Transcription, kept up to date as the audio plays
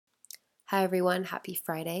Hi everyone, happy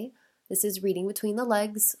Friday. This is Reading Between the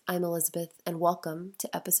Legs. I'm Elizabeth and welcome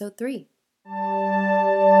to episode 3.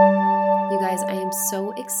 You guys, I am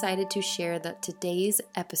so excited to share that today's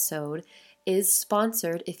episode is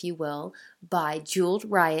sponsored, if you will, by Jeweled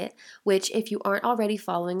Riot, which if you aren't already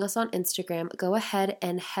following us on Instagram, go ahead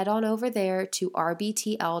and head on over there to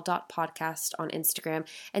rbtl.podcast on Instagram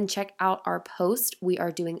and check out our post. We are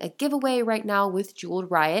doing a giveaway right now with Jeweled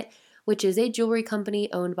Riot, which is a jewelry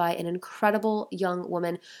company owned by an incredible young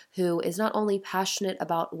woman who is not only passionate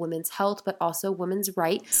about women's health, but also women's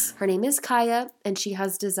rights. Her name is Kaya, and she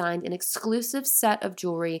has designed an exclusive set of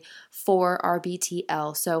jewelry for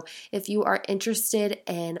RBTL. So if you are interested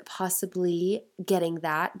in possibly getting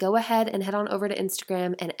that, go ahead and head on over to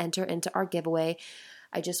Instagram and enter into our giveaway.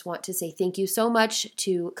 I just want to say thank you so much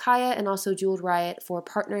to Kaya and also Jeweled Riot for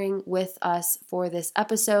partnering with us for this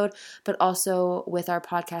episode, but also with our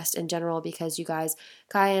podcast in general, because you guys,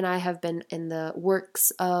 Kaya and I have been in the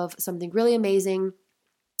works of something really amazing.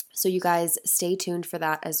 So you guys stay tuned for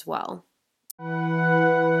that as well.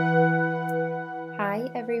 Hi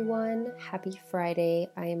everyone, happy Friday.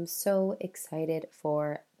 I am so excited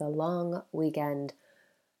for the long weekend.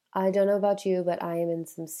 I don't know about you, but I am in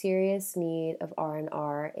some serious need of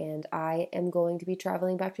R&R, and I am going to be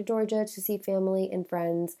traveling back to Georgia to see family and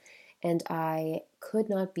friends, and I could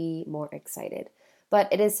not be more excited.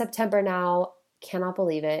 But it is September now, cannot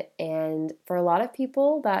believe it, and for a lot of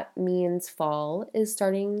people, that means fall is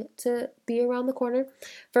starting to be around the corner.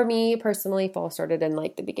 For me, personally, fall started in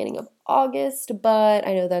like the beginning of August, but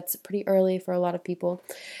I know that's pretty early for a lot of people.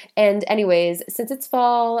 And anyways, since it's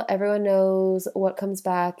fall, everyone knows what comes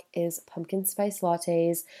back is pumpkin spice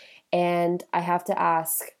lattes. And I have to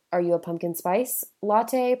ask, are you a pumpkin spice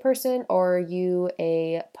latte person or are you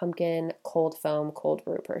a pumpkin cold foam cold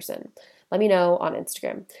brew person? Let me know on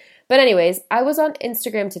Instagram. But anyways, I was on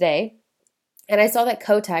Instagram today and I saw that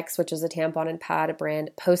Kotex, which is a tampon and pad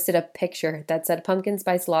brand, posted a picture that said pumpkin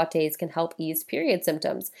spice lattes can help ease period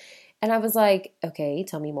symptoms. And I was like, okay,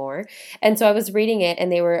 tell me more. And so I was reading it,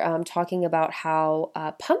 and they were talking about how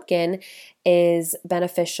pumpkin is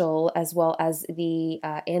beneficial, as well as the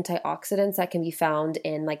antioxidants that can be found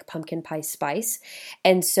in like pumpkin pie spice.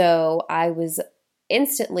 And so I was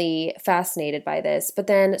instantly fascinated by this, but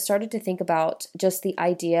then started to think about just the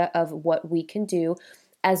idea of what we can do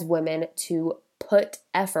as women to put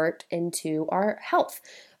effort into our health.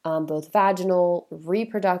 Both vaginal,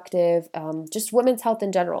 reproductive, just women's health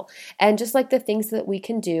in general. And just like the things that we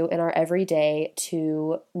can do in our everyday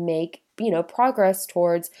to make, progress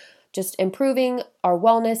towards just improving our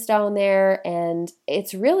wellness down there. And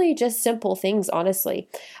it's really just simple things, honestly.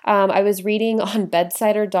 I was reading on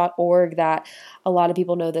bedsider.org that a lot of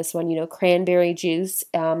people know this one, cranberry juice.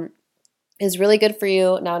 Is really good for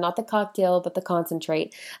you. Now, not the cocktail, but the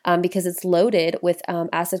concentrate, because it's loaded with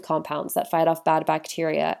acid compounds that fight off bad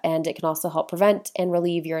bacteria, and it can also help prevent and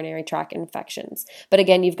relieve urinary tract infections. But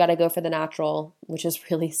again, you've got to go for the natural, which is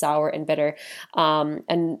really sour and bitter,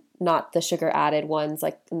 and not the sugar added ones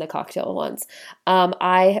like in the cocktail ones.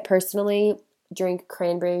 I personally drink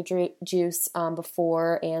cranberry juice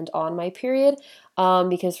before and on my period,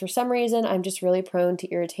 because for some reason I'm just really prone to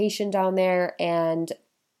irritation down there and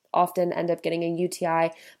often end up getting a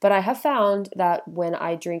UTI, but I have found that when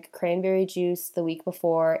I drink cranberry juice the week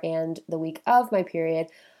before and the week of my period,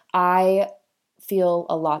 I feel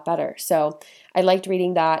a lot better. So I liked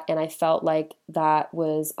reading that, and I felt like that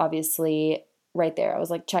was obviously right there. I was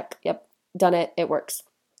like, check, yep, done it, it works.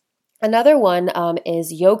 Another one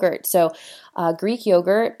is yogurt. So Greek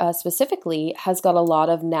yogurt specifically has got a lot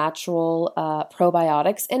of natural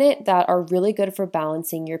probiotics in it that are really good for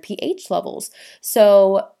balancing your pH levels.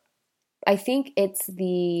 So I think it's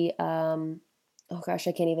the, oh gosh,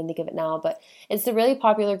 I can't even think of it now, but it's the really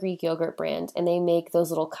popular Greek yogurt brand, and they make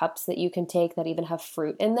those little cups that you can take that even have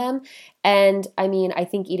fruit in them. And I mean, I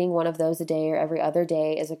think eating one of those a day or every other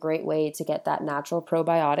day is a great way to get that natural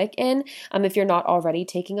probiotic in. If you're not already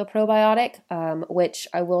taking a probiotic, which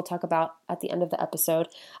I will talk about at the end of the episode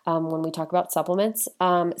when we talk about supplements.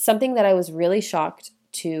 Something that I was really shocked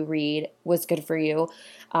to read was good for you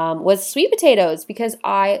was sweet potatoes, because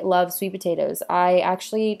I love sweet potatoes. I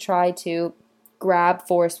actually try to grab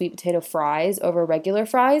for sweet potato fries over regular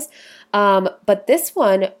fries, but this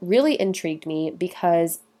one really intrigued me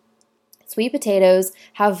because sweet potatoes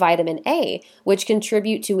have vitamin A, which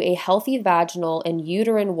contribute to a healthy vaginal and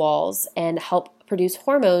uterine walls and help produce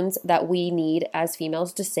hormones that we need as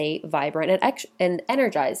females to stay vibrant and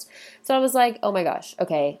energized. So I was like, oh my gosh,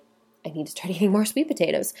 okay, I need to start eating more sweet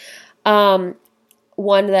potatoes.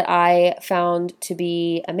 One that I found to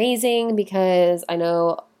be amazing, because I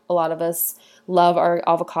know a lot of us love our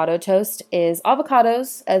avocado toast is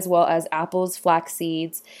avocados, as well as apples, flax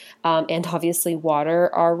seeds, and obviously water,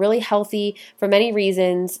 are really healthy for many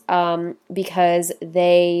reasons, because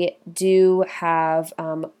they do have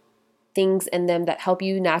things in them that help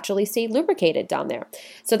you naturally stay lubricated down there.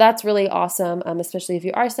 So that's really awesome, especially if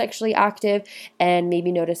you are sexually active and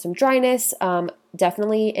maybe notice some dryness.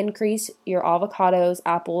 Definitely increase your avocados,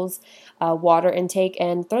 apples, water intake,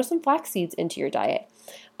 and throw some flax seeds into your diet.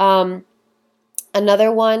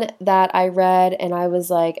 Another one that I read and I was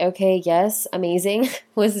like, okay, yes, amazing,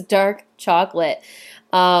 was dark chocolate.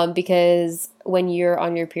 Because when you're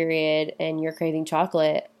on your period and you're craving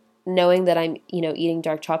chocolate, knowing that I'm, eating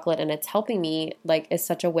dark chocolate and it's helping me, like, is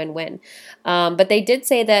such a win-win. But they did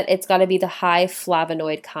say that it's got to be the high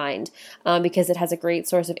flavonoid kind, because it has a great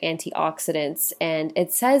source of antioxidants. And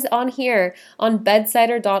it says on here on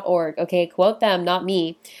bedsider.org, okay, quote them, not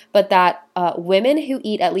me, but that women who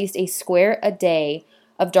eat at least a square a day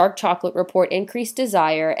of dark chocolate report increased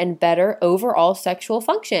desire and better overall sexual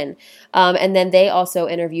function. And then they also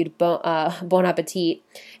interviewed Bon Appetit,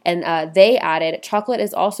 and they added, chocolate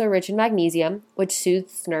is also rich in magnesium, which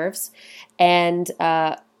soothes nerves, and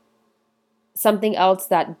something else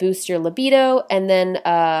that boosts your libido, and then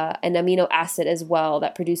an amino acid as well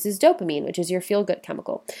that produces dopamine, which is your feel-good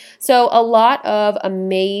chemical. So a lot of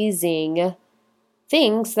amazing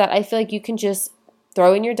things that I feel like you can just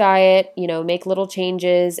throw in your diet, make little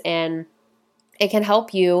changes, and it can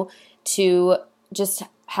help you to just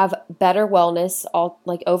have better wellness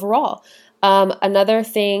overall. Another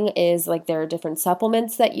thing is, like, there are different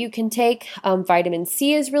supplements that you can take. Vitamin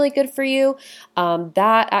C is really good for you.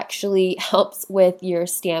 That actually helps with your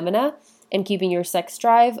stamina and keeping your sex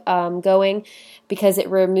drive going, because it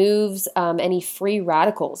removes any free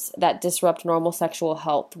radicals that disrupt normal sexual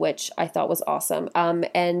health, which I thought was awesome.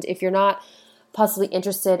 And if you're not possibly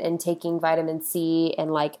interested in taking vitamin C in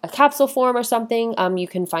like a capsule form or something, you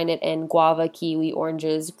can find it in guava, kiwi,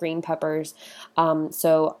 oranges, green peppers.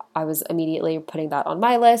 So I was immediately putting that on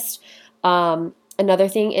my list. Another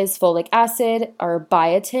thing is folic acid or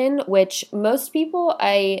biotin, which most people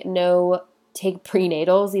I know take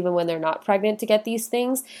prenatals even when they're not pregnant to get these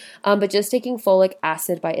things. But just taking folic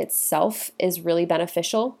acid by itself is really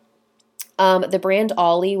beneficial. The brand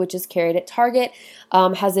Ollie, which is carried at Target,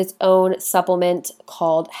 has its own supplement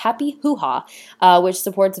called Happy Hoo-Ha, which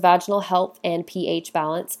supports vaginal health and pH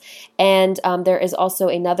balance. And there is also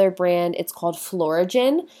another brand, it's called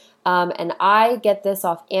Floragen. And I get this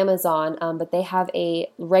off Amazon, but they have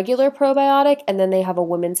a regular probiotic and then they have a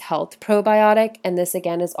women's health probiotic. And this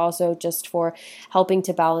again is also just for helping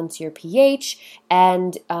to balance your pH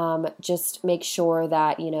and just make sure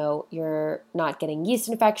that, you're not getting yeast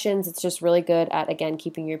infections. It's just really good at, again,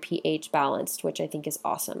 keeping your pH balanced, which I think is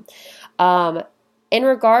awesome. In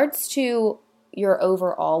regards to your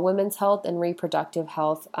overall women's health and reproductive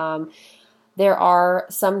health, there are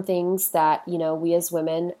some things that, we as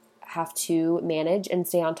women have to manage and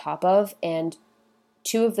stay on top of. And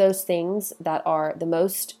two of those things that are the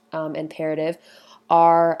most imperative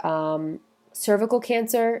are cervical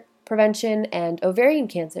cancer prevention and ovarian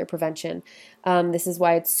cancer prevention. This is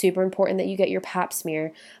why it's super important that you get your pap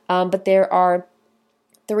smear. But there are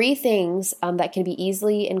three things that can be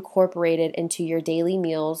easily incorporated into your daily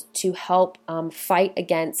meals to help fight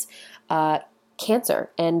against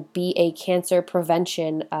cancer and be a cancer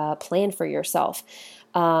prevention plan for yourself.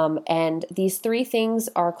 And these three things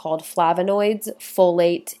are called flavonoids,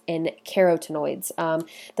 folate, and carotenoids.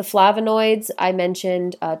 The flavonoids, I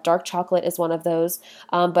mentioned, dark chocolate is one of those,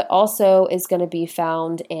 but also is going to be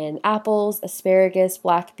found in apples, asparagus,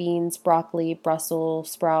 black beans, broccoli,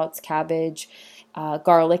 Brussels sprouts, cabbage,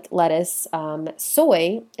 garlic, lettuce,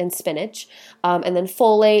 soy, and spinach. And then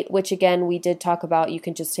folate, which again, we did talk about, you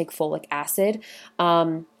can just take folic acid.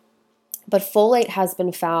 But folate has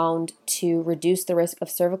been found to reduce the risk of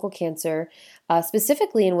cervical cancer,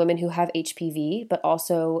 specifically in women who have HPV, but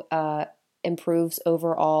also improves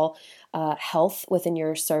overall health within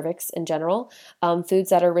your cervix in general.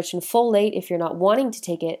 Foods that are rich in folate, if you're not wanting to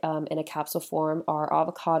take it in a capsule form, are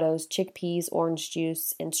avocados, chickpeas, orange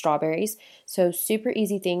juice, and strawberries. So super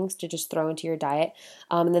easy things to just throw into your diet.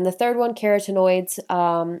 And then the third one, carotenoids.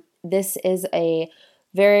 This is a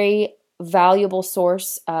very valuable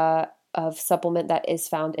source of supplement that is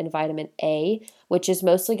found in vitamin A, which is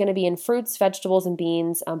mostly going to be in fruits, vegetables, and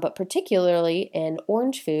beans, but particularly in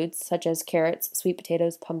orange foods such as carrots, sweet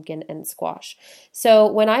potatoes, pumpkin, and squash.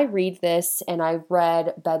 So when I read this and I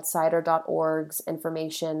read bedsider.org's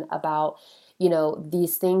information about,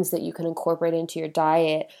 these things that you can incorporate into your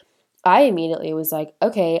diet, I immediately was like,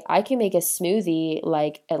 okay, I can make a smoothie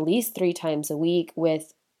like at least 3 times a week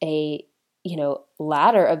with a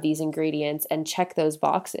ladder of these ingredients and check those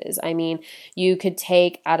boxes. I mean, you could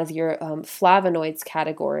take out of your flavonoids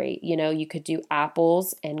category, you could do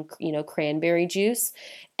apples and, cranberry juice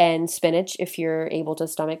and spinach if you're able to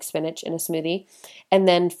stomach spinach in a smoothie. And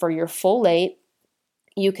then for your folate,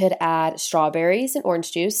 you could add strawberries and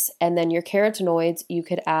orange juice. And then your carotenoids, you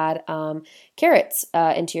could add carrots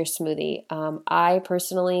into your smoothie. I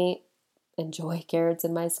personally enjoy carrots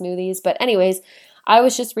in my smoothies. But anyways, I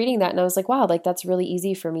was just reading that and I was like, wow, like that's really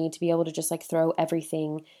easy for me to be able to just like throw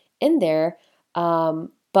everything in there.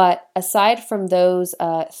 But aside from those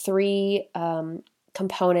three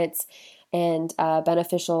components and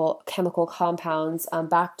beneficial chemical compounds,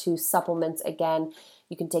 back to supplements again,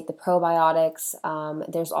 you can take the probiotics.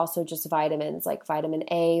 There's also just vitamins like vitamin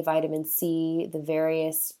A, vitamin C, the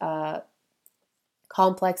various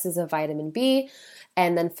complexes of vitamin B,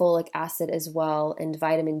 and then folic acid as well, and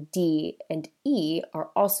vitamin D and E are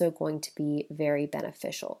also going to be very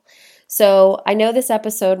beneficial. So I know this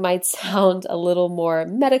episode might sound a little more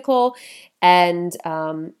medical and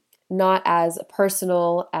not as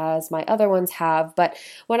personal as my other ones have, but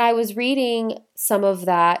when I was reading some of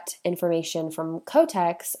that information from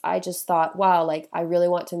Kotex, I just thought, wow, like I really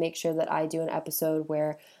want to make sure that I do an episode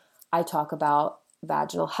where I talk about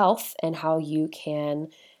vaginal health and how you can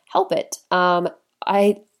help it.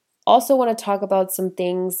 I also want to talk about some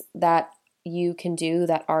things that you can do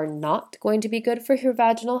that are not going to be good for your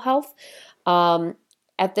vaginal health.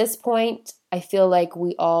 At this point, I feel like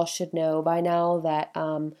we all should know by now that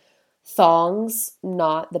thongs,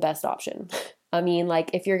 not the best option. I mean,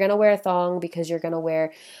 like if you're going to wear a thong because you're going to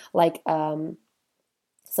wear like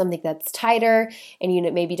something that's tighter and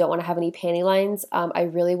you maybe don't want to have any panty lines, I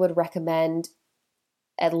really would recommend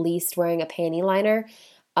at least wearing a panty liner,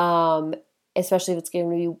 especially if it's going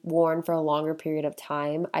to be worn for a longer period of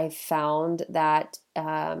time. I've found that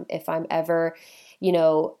if I'm ever,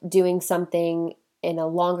 doing something in a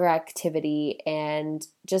longer activity and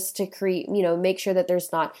just to create, make sure that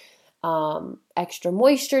there's not extra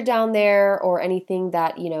moisture down there or anything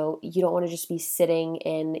that, you don't want to just be sitting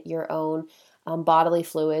in your own bodily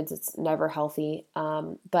fluids. It's never healthy.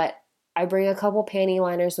 But I bring a couple panty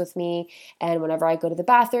liners with me, and whenever I go to the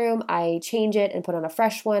bathroom, I change it and put on a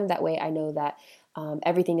fresh one. That way I know that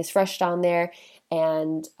everything is fresh down there.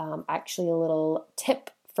 And actually a little tip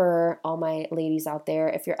for all my ladies out there,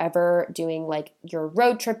 if you're ever doing like you're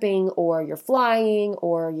road tripping or you're flying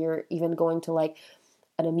or you're even going to like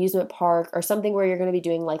an amusement park or something where you're going to be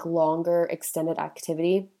doing like longer extended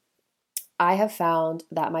activity, I have found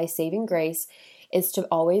that my saving grace is to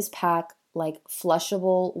always pack like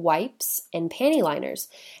flushable wipes and panty liners.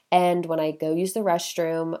 And when I go use the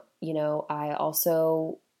restroom, I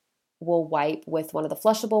also will wipe with one of the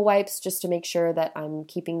flushable wipes just to make sure that I'm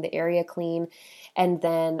keeping the area clean. And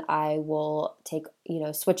then I will take,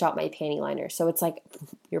 switch out my panty liner. So it's like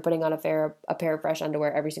you're putting on a pair of fresh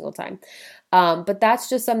underwear every single time. But that's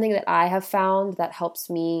just something that I have found that helps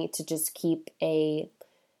me to just keep a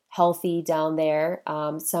healthy down there.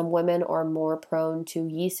 Some women are more prone to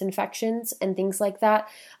yeast infections and things like that.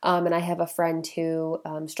 And I have a friend who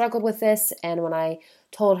struggled with this. And when I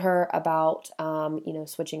told her about,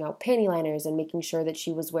 switching out panty liners and making sure that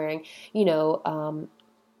she was wearing,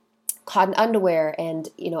 cotton underwear and,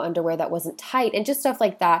 underwear that wasn't tight and just stuff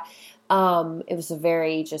like that. It was a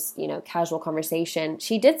very just, casual conversation.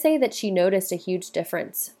 She did say that she noticed a huge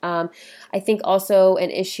difference. I think also an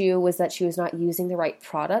issue was that she was not using the right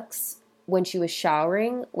products when she was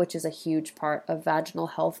showering, which is a huge part of vaginal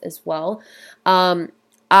health as well.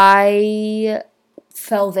 I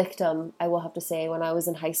fell victim, I will have to say, when I was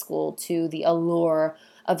in high school to the allure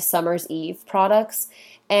of Summer's Eve products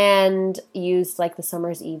and used like the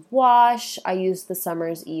Summer's Eve wash. I used the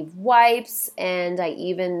Summer's Eve wipes, and I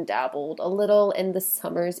even dabbled a little in the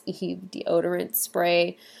Summer's Eve deodorant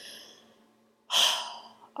spray.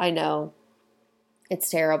 I know, it's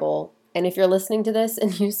terrible. And if you're listening to this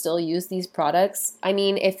and you still use these products, I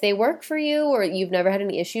mean, if they work for you or you've never had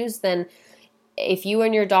any issues, then if you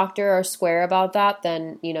and your doctor are square about that,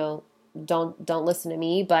 then, don't listen to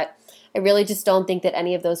me. But I really just don't think that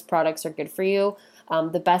any of those products are good for you.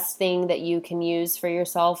 The best thing that you can use for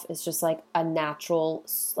yourself is just like a natural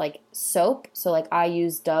like soap. So like I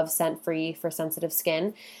use Dove Scent Free for sensitive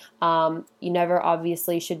skin. You never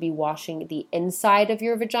obviously should be washing the inside of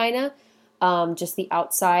your vagina, just the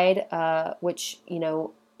outside, which,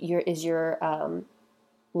 your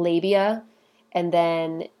labia, and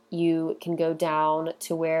then you can go down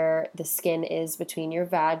to where the skin is between your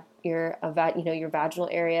vaginal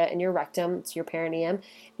area and your rectum. It's your perineum,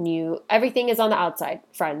 and everything is on the outside,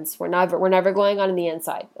 friends. We're never going on the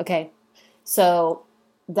inside. Okay, so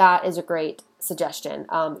that is a great suggestion.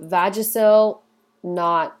 Vagisil,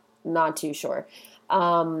 not too sure.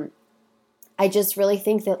 I just really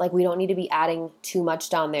think that like we don't need to be adding too much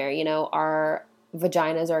down there. Our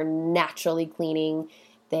vaginas are naturally cleaning.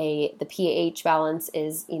 The pH balance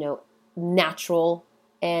is, natural,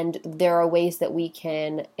 and there are ways that we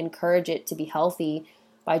can encourage it to be healthy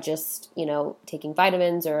by just, taking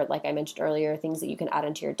vitamins or, like I mentioned earlier, things that you can add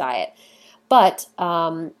into your diet. But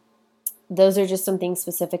those are just some things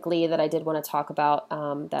specifically that I did want to talk about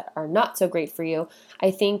that are not so great for you.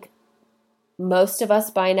 I think most of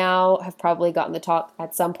us by now have probably gotten the talk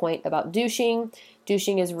at some point about douching.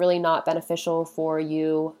 Douching is really not beneficial for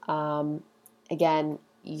you. Again,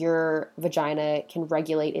 your vagina can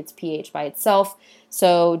regulate its pH by itself.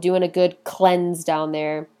 So doing a good cleanse down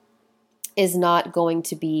there is not going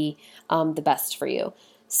to be the best for you.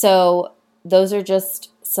 So those are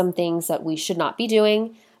just some things that we should not be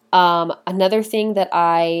doing. Another thing that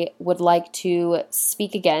I would like to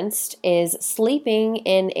speak against is sleeping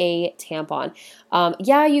in a tampon.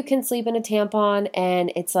 Yeah, you can sleep in a tampon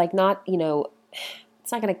and it's like not,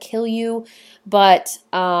 it's not going to kill you, but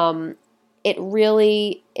it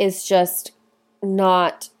really is just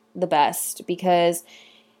not the best because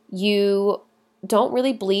you don't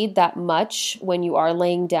really bleed that much when you are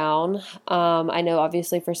laying down. I know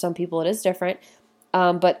obviously for some people it is different.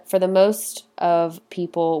 But for the most of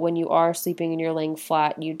people, when you are sleeping and you're laying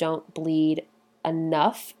flat, you don't bleed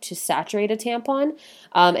enough to saturate a tampon.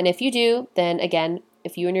 And if you do, then again,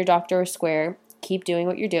 if you and your doctor are square, keep doing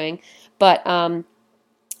what you're doing. But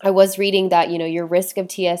I was reading that, your risk of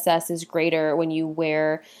TSS is greater when you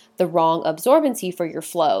wear the wrong absorbency for your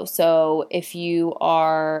flow. So if you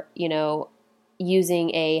are,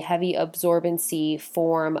 using a heavy absorbency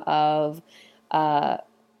form of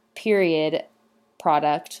period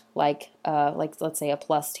product, like let's say a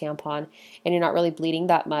plus tampon, and you're not really bleeding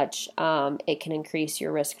that much, it can increase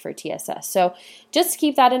your risk for TSS. So just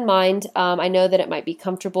keep that in mind. I know that it might be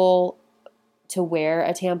comfortable to wear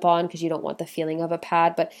a tampon because you don't want the feeling of a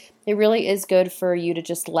pad, but it really is good for you to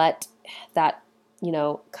just let that,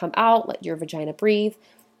 come out, let your vagina breathe.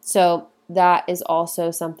 So that is also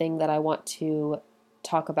something that I want to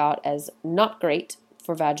talk about as not great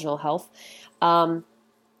for vaginal health. And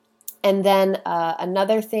then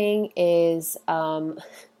another thing is I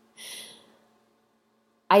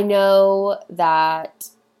know that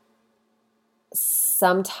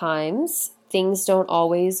sometimes things don't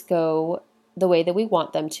always go the way that we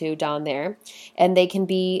want them to down there, and they can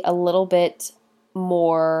be a little bit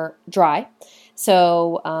more dry.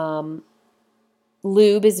 So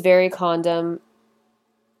lube is very condom.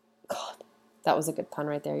 God, that was a good pun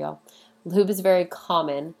right there, y'all. Lube is very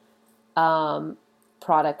common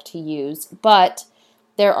product to use, but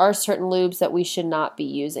there are certain lubes that we should not be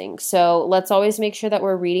using. So let's always make sure that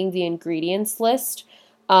we're reading the ingredients list.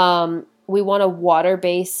 We want a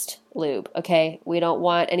water-based lube, okay? We don't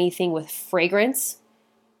want anything with fragrance,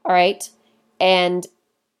 all right? And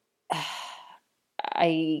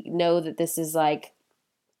I know that this is like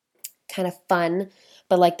kind of fun,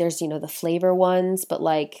 but like there's, the flavor ones, but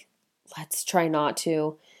like let's try not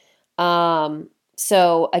to.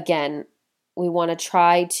 So again, we want to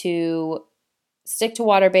try to stick to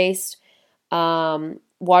water-based.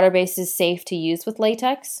 Water-based is safe to use with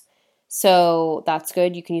latex, so that's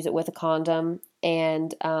good. You can use it with a condom,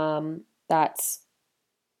 and that's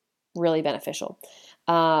really beneficial.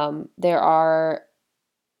 There are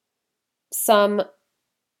some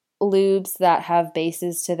lubes that have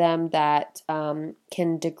bases to them that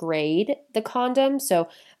can degrade the condom. So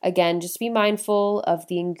again, just be mindful of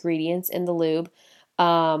the ingredients in the lube.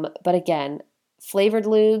 But again, flavored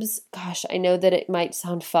lubes, gosh, I know that it might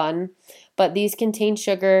sound fun, but these contain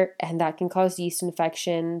sugar and that can cause yeast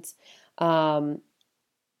infections. If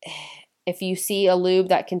you see a lube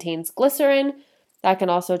that contains glycerin, that can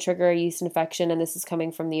also trigger a yeast infection, and this is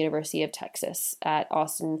coming from the University of Texas at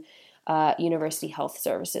Austin University Health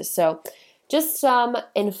Services. So just some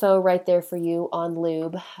info right there for you on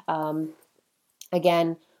lube.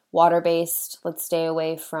 Again, water-based. Let's stay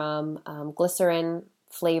away from glycerin,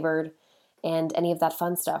 flavored, and any of that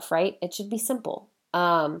fun stuff, right? It should be simple.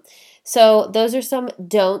 So those are some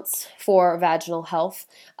don'ts for vaginal health.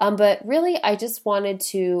 But really, I just wanted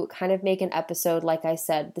to kind of make an episode, like I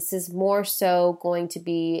said, this is more so going to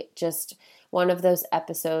be just one of those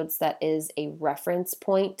episodes that is a reference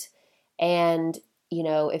point. And,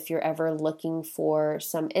 if you're ever looking for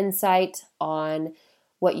some insight on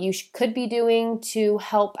what you could be doing to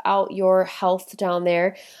help out your health down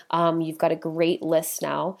there. You've got a great list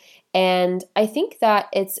now. And I think that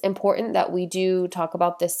it's important that we do talk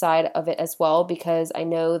about this side of it as well, because I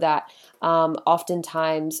know that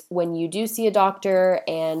oftentimes when you do see a doctor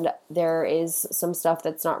and there is some stuff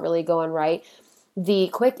that's not really going right, the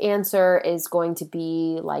quick answer is going to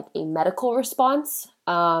be like a medical response.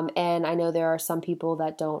 And I know there are some people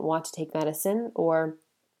that don't want to take medicine or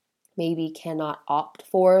maybe cannot opt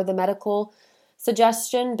for the medical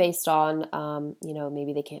suggestion based on,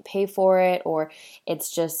 maybe they can't pay for it or it's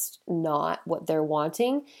just not what they're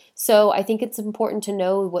wanting. So I think it's important to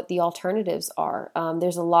know what the alternatives are.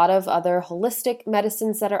 There's a lot of other holistic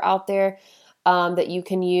medicines that are out there that you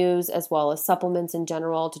can use, as well as supplements in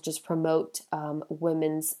general to just promote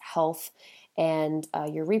women's health and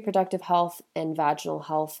your reproductive health and vaginal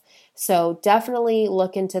health. So definitely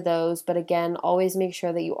look into those. But again, always make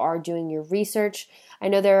sure that you are doing your research. I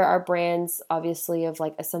know there are brands, obviously, of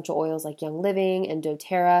like essential oils like Young Living and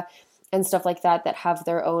doTERRA and stuff like that that have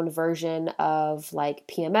their own version of like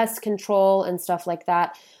PMS control and stuff like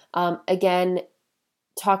that. Again,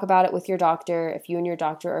 talk about it with your doctor. If you and your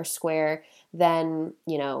doctor are square, then,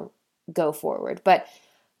 go forward. But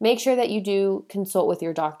make sure that you do consult with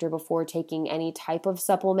your doctor before taking any type of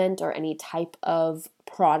supplement or any type of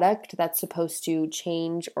product that's supposed to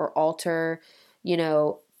change or alter,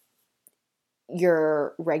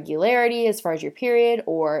 your regularity as far as your period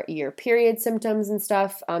or your period symptoms and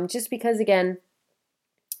stuff. Just because, again,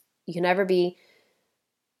 you can never be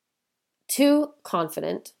too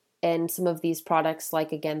confident in some of these products,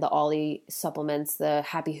 like, again, the Ollie supplements, the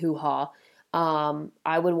Happy Hoo-Ha.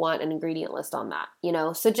 I would want an ingredient list on that,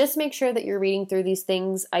 So just make sure that you're reading through these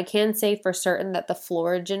things. I can say for certain that the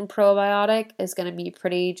Floragen probiotic is going to be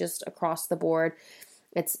pretty just across the board.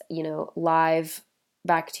 It's, live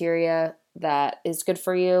bacteria that is good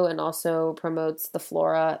for you and also promotes the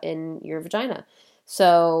flora in your vagina.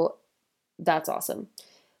 So that's awesome.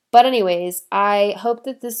 But anyways, I hope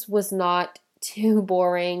that this was not too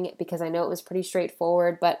boring, because I know it was pretty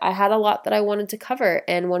straightforward, but I had a lot that I wanted to cover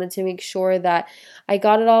and wanted to make sure that I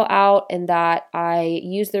got it all out and that I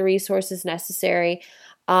used the resources necessary.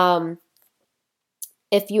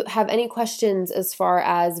 If you have any questions as far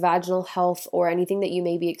as vaginal health or anything that you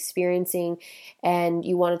may be experiencing and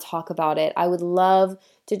you want to talk about it, I would love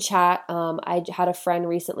to chat. I had a friend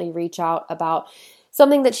recently reach out about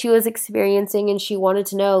something that she was experiencing, and she wanted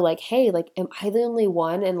to know, like, hey, like, am I the only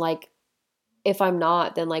one? And like, if I'm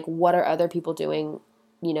not, then like, what are other people doing,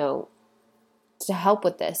 to help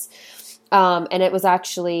with this? And it was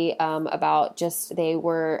actually about just they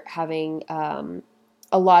were having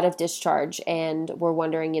a lot of discharge and were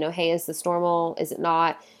wondering, hey, is this normal? Is it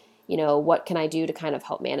not? What can I do to kind of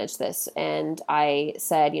help manage this? And I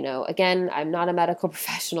said, again, I'm not a medical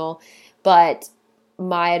professional, but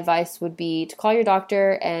my advice would be to call your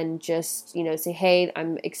doctor and just, say, hey,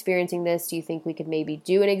 I'm experiencing this. Do you think we could maybe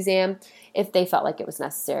do an exam, if they felt like it was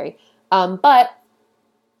necessary? But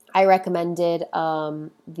I recommended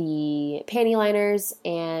the panty liners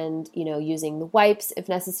and, using the wipes if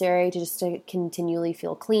necessary to continually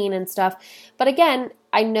feel clean and stuff. But again,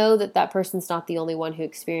 I know that person's not the only one who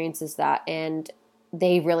experiences that. And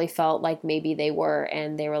they really felt like maybe they were,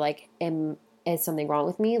 and they were like, is something wrong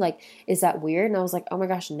with me? Like, is that weird? And I was like, oh my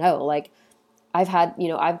gosh, no. Like, I've had,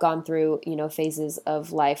 I've gone through, phases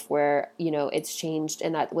of life where, it's changed,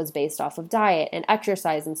 and that was based off of diet and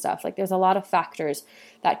exercise and stuff. Like, there's a lot of factors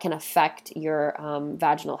that can affect your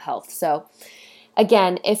vaginal health. So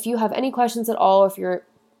again, if you have any questions at all, if you're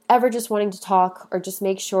ever just wanting to talk or just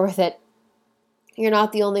make sure that you're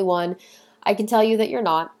not the only one, I can tell you that you're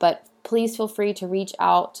not, but please feel free to reach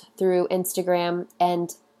out through Instagram.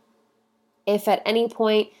 And if at any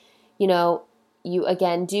point, you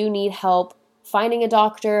again do need help finding a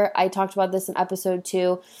doctor, I talked about this in episode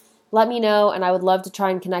 2, let me know, and I would love to try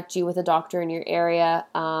and connect you with a doctor in your area.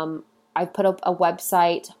 I've put up a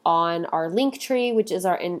website on our link tree, which is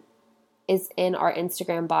in our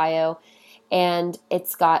Instagram bio, and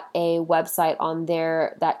it's got a website on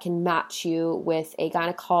there that can match you with a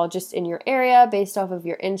gynecologist in your area based off of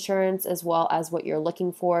your insurance as well as what you're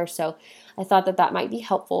looking for. So I thought that might be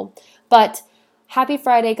helpful. But happy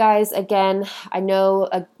Friday, guys. Again, I know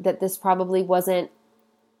that this probably wasn't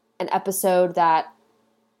an episode that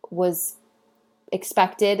was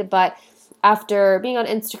expected, but after being on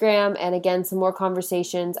Instagram and again, some more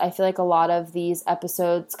conversations, I feel like a lot of these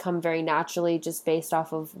episodes come very naturally just based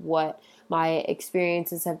off of what my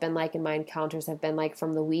experiences have been like and my encounters have been like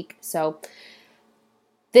from the week. So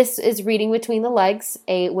this is Reading Between the Legs,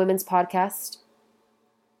 a women's podcast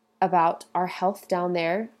about our health down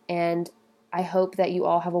there. And I hope that you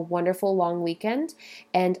all have a wonderful long weekend,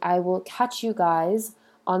 and I will catch you guys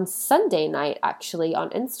on Sunday night, actually, on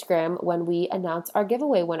Instagram when we announce our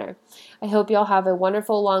giveaway winner. I hope you all have a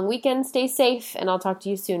wonderful long weekend. Stay safe, and I'll talk to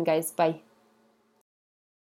you soon, guys. Bye.